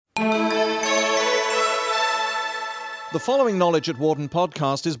The following Knowledge at Wharton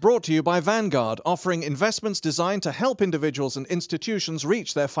podcast is brought to you by Vanguard, offering investments designed to help individuals and institutions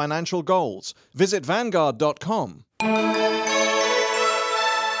reach their financial goals. Visit Vanguard.com.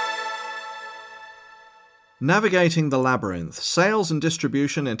 Navigating the labyrinth, sales and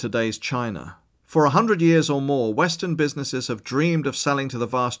distribution in today's China. For 100 years or more, Western businesses have dreamed of selling to the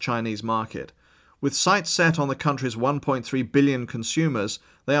vast Chinese market. With sights set on the country's 1.3 billion consumers,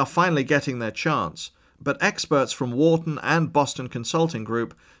 they are finally getting their chance. But experts from Wharton and Boston Consulting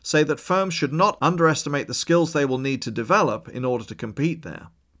Group say that firms should not underestimate the skills they will need to develop in order to compete there,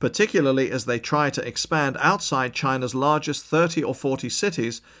 particularly as they try to expand outside China's largest 30 or 40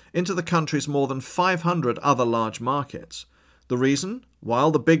 cities into the country's more than 500 other large markets. The reason?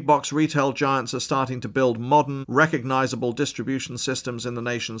 While the big box retail giants are starting to build modern, recognizable distribution systems in the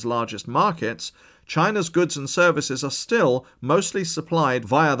nation's largest markets, China's goods and services are still mostly supplied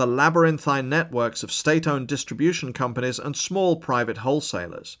via the labyrinthine networks of state-owned distribution companies and small private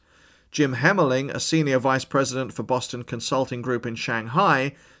wholesalers. Jim Hemmerling, a senior vice president for Boston Consulting Group in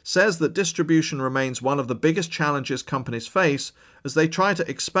Shanghai, says that distribution remains one of the biggest challenges companies face as they try to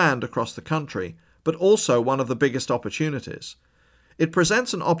expand across the country, but also one of the biggest opportunities. It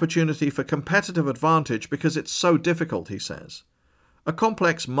presents an opportunity for competitive advantage because it's so difficult, he says. A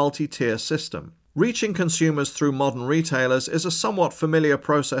complex multi-tier system. Reaching consumers through modern retailers is a somewhat familiar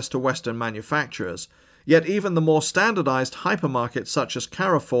process to Western manufacturers, yet even the more standardized hypermarkets such as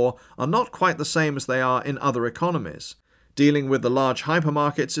Carrefour are not quite the same as they are in other economies. Dealing with the large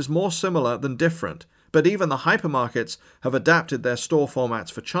hypermarkets is more similar than different, but even the hypermarkets have adapted their store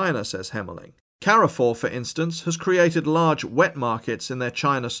formats for China, says Hemmerling. Carrefour, for instance, has created large wet markets in their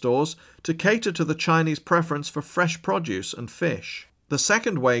China stores to cater to the Chinese preference for fresh produce and fish. The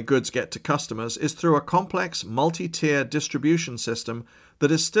second way goods get to customers is through a complex, multi-tier distribution system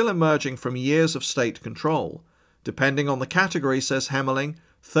that is still emerging from years of state control. Depending on the category, says Hemmerling,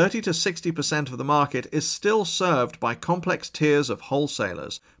 30 to 60% of the market is still served by complex tiers of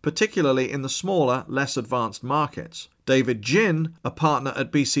wholesalers, particularly in the smaller, less advanced markets. David Jin, a partner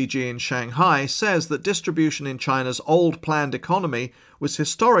at BCG in Shanghai, says that distribution in China's old planned economy was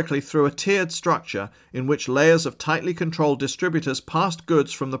historically through a tiered structure in which layers of tightly controlled distributors passed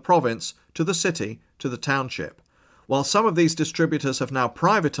goods from the province to the city to the township. While some of these distributors have now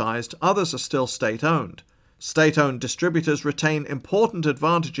privatized, others are still state-owned. State-owned distributors retain important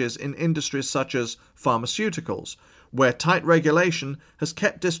advantages in industries such as pharmaceuticals, where tight regulation has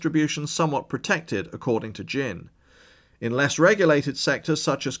kept distribution somewhat protected, according to Jin. In less regulated sectors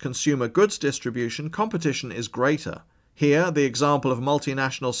such as consumer goods distribution, competition is greater. Here, the example of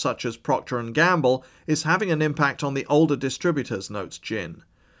multinationals such as Procter & Gamble is having an impact on the older distributors, notes Jin.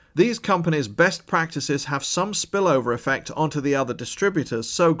 These companies' best practices have some spillover effect onto the other distributors,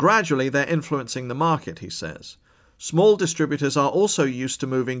 so gradually they're influencing the market, he says. Small distributors are also used to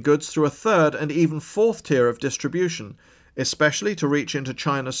moving goods through a third and even fourth tier of distribution, especially to reach into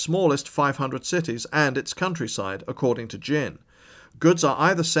China's smallest 500 cities and its countryside, according to Jin. Goods are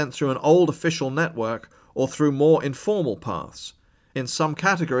either sent through an old official network or through more informal paths. In some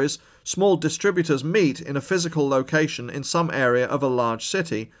categories, small distributors meet in a physical location in some area of a large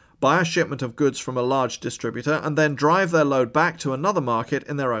city, buy a shipment of goods from a large distributor, and then drive their load back to another market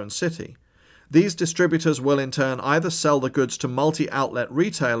in their own city. These distributors will in turn either sell the goods to multi-outlet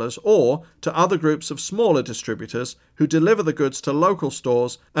retailers or to other groups of smaller distributors who deliver the goods to local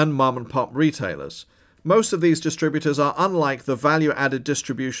stores and mom-and-pop retailers. Most of these distributors are unlike the value-added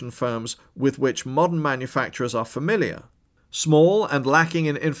distribution firms with which modern manufacturers are familiar. Small and lacking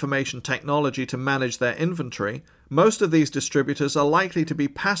in information technology to manage their inventory, most of these distributors are likely to be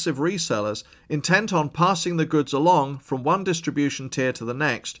passive resellers intent on passing the goods along from one distribution tier to the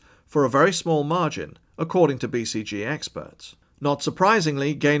next for a very small margin, according to BCG experts. Not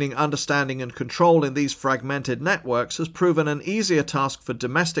surprisingly, gaining understanding and control in these fragmented networks has proven an easier task for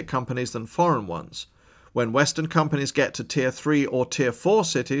domestic companies than foreign ones. When Western companies get to Tier 3 or Tier 4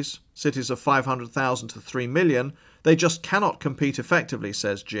 cities of 500,000 to 3 million, they just cannot compete effectively,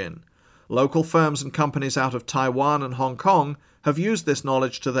 says Jin. Local firms and companies out of Taiwan and Hong Kong have used this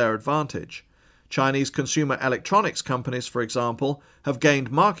knowledge to their advantage. Chinese consumer electronics companies, for example, have gained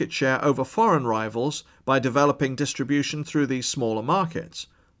market share over foreign rivals by developing distribution through these smaller markets.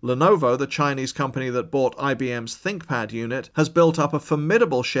 Lenovo, the Chinese company that bought IBM's ThinkPad unit, has built up a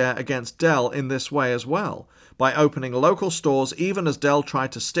formidable share against Dell in this way as well, by opening local stores even as Dell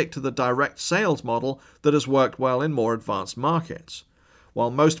tried to stick to the direct sales model that has worked well in more advanced markets. While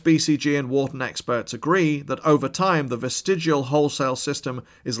most BCG and Wharton experts agree that over time the vestigial wholesale system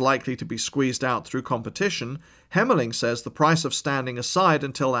is likely to be squeezed out through competition, Hemmerling says the price of standing aside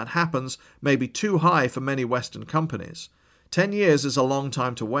until that happens may be too high for many Western companies. 10 years is a long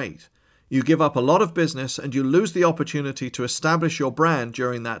time to wait. You give up a lot of business and you lose the opportunity to establish your brand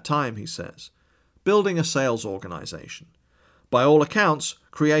during that time, he says. Building a sales organization. By all accounts,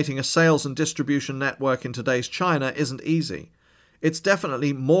 creating a sales and distribution network in today's China isn't easy. It's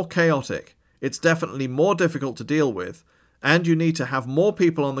definitely more chaotic, it's definitely more difficult to deal with, and you need to have more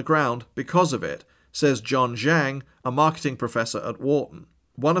people on the ground because of it, says John Zhang, a marketing professor at Wharton.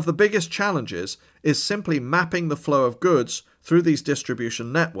 One of the biggest challenges is simply mapping the flow of goods through these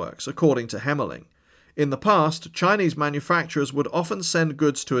distribution networks, according to Hemmerling. In the past, Chinese manufacturers would often send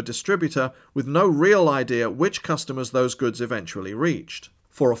goods to a distributor with no real idea which customers those goods eventually reached.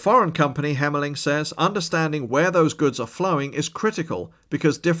 For a foreign company, Hemmerling says, understanding where those goods are flowing is critical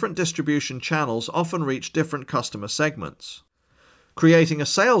because different distribution channels often reach different customer segments. Creating a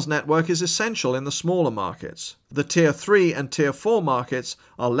sales network is essential in the smaller markets. The Tier 3 and Tier 4 markets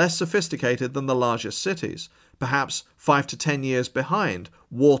are less sophisticated than the largest cities, perhaps 5 to 10 years behind,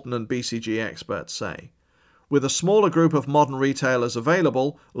 Wharton and BCG experts say. With a smaller group of modern retailers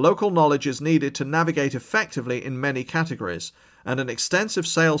available, local knowledge is needed to navigate effectively in many categories, and an extensive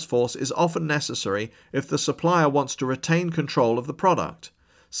sales force is often necessary if the supplier wants to retain control of the product.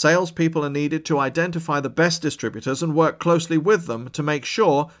 Salespeople are needed to identify the best distributors and work closely with them to make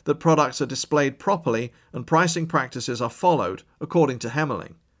sure that products are displayed properly and pricing practices are followed, according to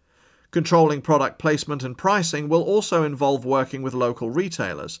Hemmerling. Controlling product placement and pricing will also involve working with local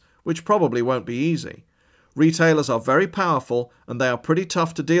retailers, which probably won't be easy. Retailers are very powerful and they are pretty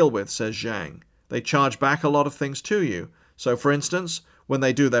tough to deal with, says Zhang. They charge back a lot of things to you. So, for instance, when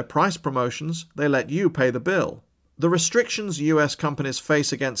they do their price promotions, they let you pay the bill. The restrictions US companies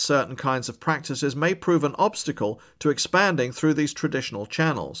face against certain kinds of practices may prove an obstacle to expanding through these traditional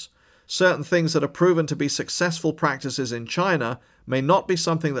channels. Certain things that are proven to be successful practices in China may not be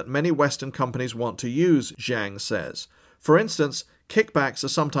something that many Western companies want to use, Zhang says. For instance, kickbacks are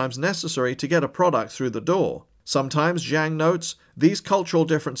sometimes necessary to get a product through the door. Sometimes, Zhang notes, these cultural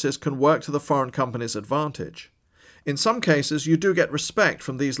differences can work to the foreign company's advantage. In some cases, you do get respect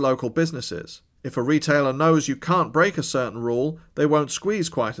from these local businesses. If a retailer knows you can't break a certain rule, they won't squeeze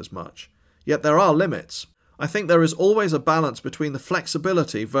quite as much. Yet there are limits. I think there is always a balance between the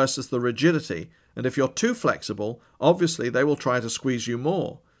flexibility versus the rigidity, and if you're too flexible, obviously they will try to squeeze you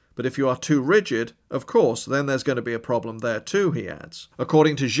more. But if you are too rigid, of course, then there's going to be a problem there too, he adds.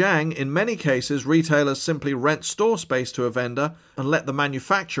 According to Zhang, in many cases, retailers simply rent store space to a vendor and let the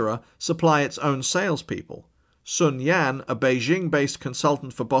manufacturer supply its own salespeople. Sun Yan, a Beijing-based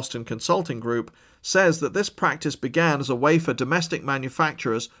consultant for Boston Consulting Group, says that this practice began as a way for domestic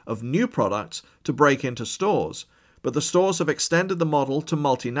manufacturers of new products to break into stores, but the stores have extended the model to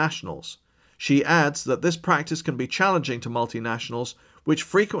multinationals. She adds that this practice can be challenging to multinationals, which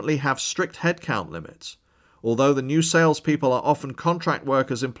frequently have strict headcount limits. Although the new salespeople are often contract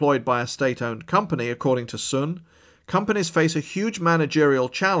workers employed by a state-owned company, according to Sun, companies face a huge managerial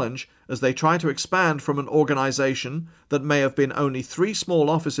challenge as they try to expand from an organization that may have been only 3 small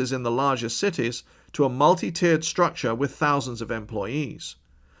offices in the largest cities to a multi-tiered structure with thousands of employees.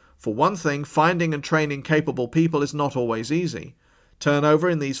 For one thing, finding and training capable people is not always easy. Turnover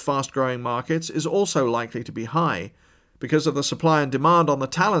in these fast-growing markets is also likely to be high. Because of the supply and demand on the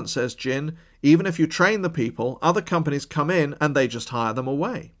talent, says Jin, even if you train the people, other companies come in and they just hire them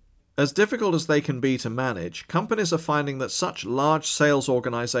away. As difficult as they can be to manage, companies are finding that such large sales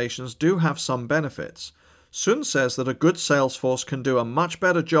organizations do have some benefits. Sun says that a good sales force can do a much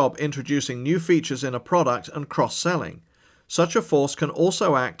better job introducing new features in a product and cross-selling. Such a force can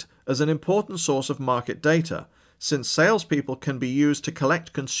also act as an important source of market data, since salespeople can be used to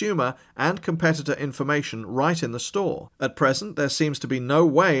collect consumer and competitor information right in the store. At present, there seems to be no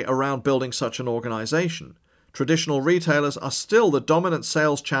way around building such an organization. Traditional retailers are still the dominant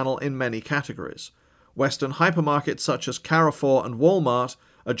sales channel in many categories. Western hypermarkets such as Carrefour and Walmart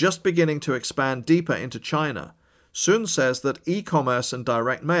are just beginning to expand deeper into China. Sun says that e-commerce and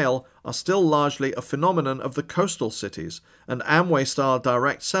direct mail are still largely a phenomenon of the coastal cities, and Amway-style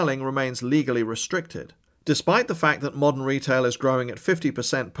direct selling remains legally restricted. Despite the fact that modern retail is growing at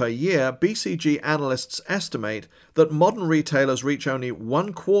 50% per year, BCG analysts estimate that modern retailers reach only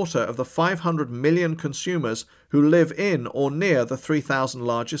 1/4 of the 500 million consumers who live in or near the 3,000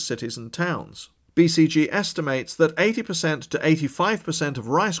 largest cities and towns. BCG estimates that 80% to 85% of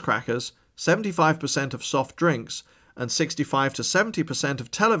rice crackers, 75% of soft drinks, and 65 to 70%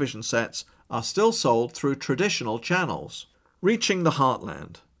 of television sets are still sold through traditional channels. Reaching the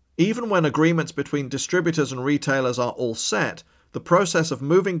heartland. Even when agreements between distributors and retailers are all set, the process of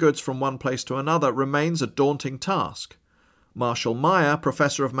moving goods from one place to another remains a daunting task. Marshall Meyer,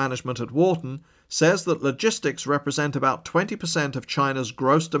 professor of management at Wharton, says that logistics represent about 20% of China's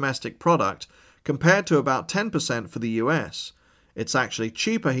gross domestic product, compared to about 10% for the US. It's actually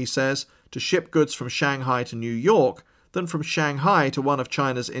cheaper, he says, to ship goods from Shanghai to New York than from Shanghai to one of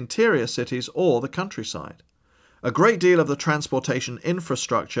China's interior cities or the countryside. A great deal of the transportation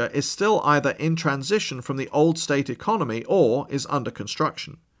infrastructure is still either in transition from the old state economy or is under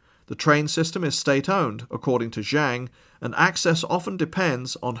construction. The train system is state-owned, according to Zhang, and access often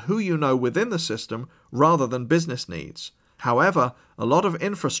depends on who you know within the system rather than business needs. However, a lot of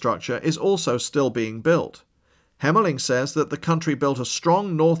infrastructure is also still being built. Hemmerling says that the country built a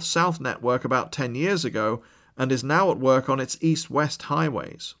strong north-south network about 10 years ago and is now at work on its east-west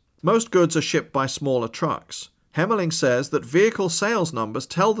highways. Most goods are shipped by smaller trucks. Hemmerling says that vehicle sales numbers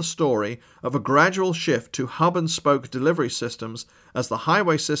tell the story of a gradual shift to hub-and-spoke delivery systems as the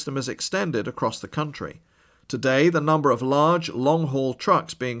highway system is extended across the country. Today, the number of large, long-haul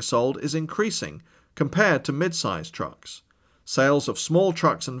trucks being sold is increasing compared to mid-sized trucks. Sales of small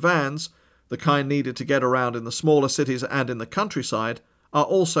trucks and vans, the kind needed to get around in the smaller cities and in the countryside, are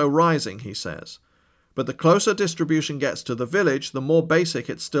also rising, he says. But the closer distribution gets to the village, the more basic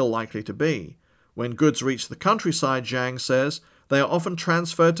it's still likely to be. When goods reach the countryside, Zhang says, they are often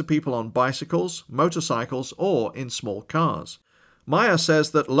transferred to people on bicycles, motorcycles, or in small cars. Meyer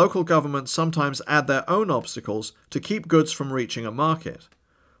says that local governments sometimes add their own obstacles to keep goods from reaching a market.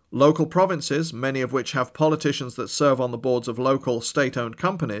 Local provinces, many of which have politicians that serve on the boards of local state-owned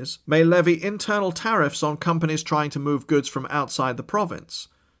companies, may levy internal tariffs on companies trying to move goods from outside the province.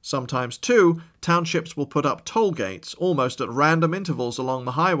 Sometimes, too, townships will put up toll gates almost at random intervals along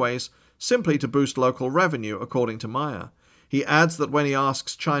the highways, simply to boost local revenue, according to Meyer. He adds that when he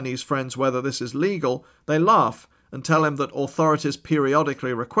asks Chinese friends whether this is legal, they laugh and tell him that authorities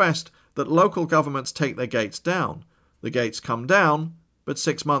periodically request that local governments take their gates down. The gates come down, but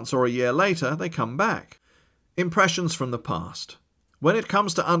 6 months or a year later they come back. Impressions from the past. When it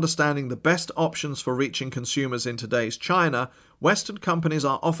comes to understanding the best options for reaching consumers in today's China, Western companies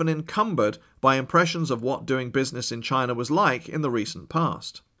are often encumbered by impressions of what doing business in China was like in the recent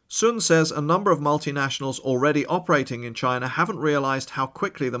past. Sun says a number of multinationals already operating in China haven't realized how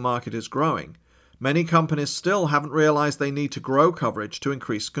quickly the market is growing. Many companies still haven't realized they need to grow coverage to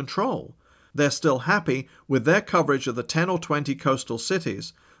increase control. They're still happy with their coverage of the 10 or 20 coastal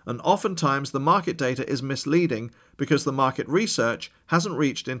cities, and oftentimes the market data is misleading because the market research hasn't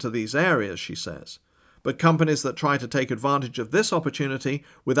reached into these areas, she says. But companies that try to take advantage of this opportunity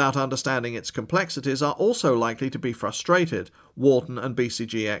without understanding its complexities are also likely to be frustrated, Wharton and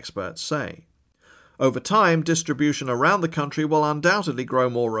BCG experts say. Over time, distribution around the country will undoubtedly grow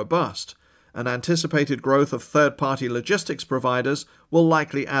more robust, and anticipated growth of third-party logistics providers will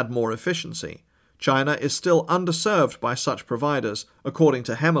likely add more efficiency. China is still underserved by such providers, according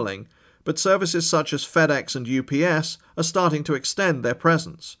to Hemmerling, but services such as FedEx and UPS are starting to extend their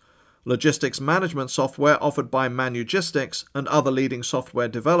presence. Logistics management software offered by Manugistics and other leading software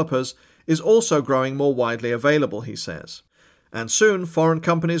developers is also growing more widely available, he says. And soon, foreign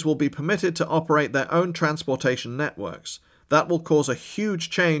companies will be permitted to operate their own transportation networks. That will cause a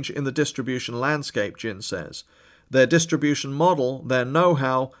huge change in the distribution landscape, Jin says. Their distribution model, their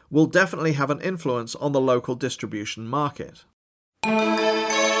know-how, will definitely have an influence on the local distribution market.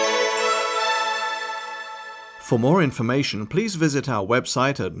 For more information, please visit our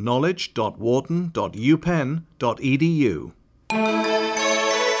website at knowledge.wharton.upenn.edu.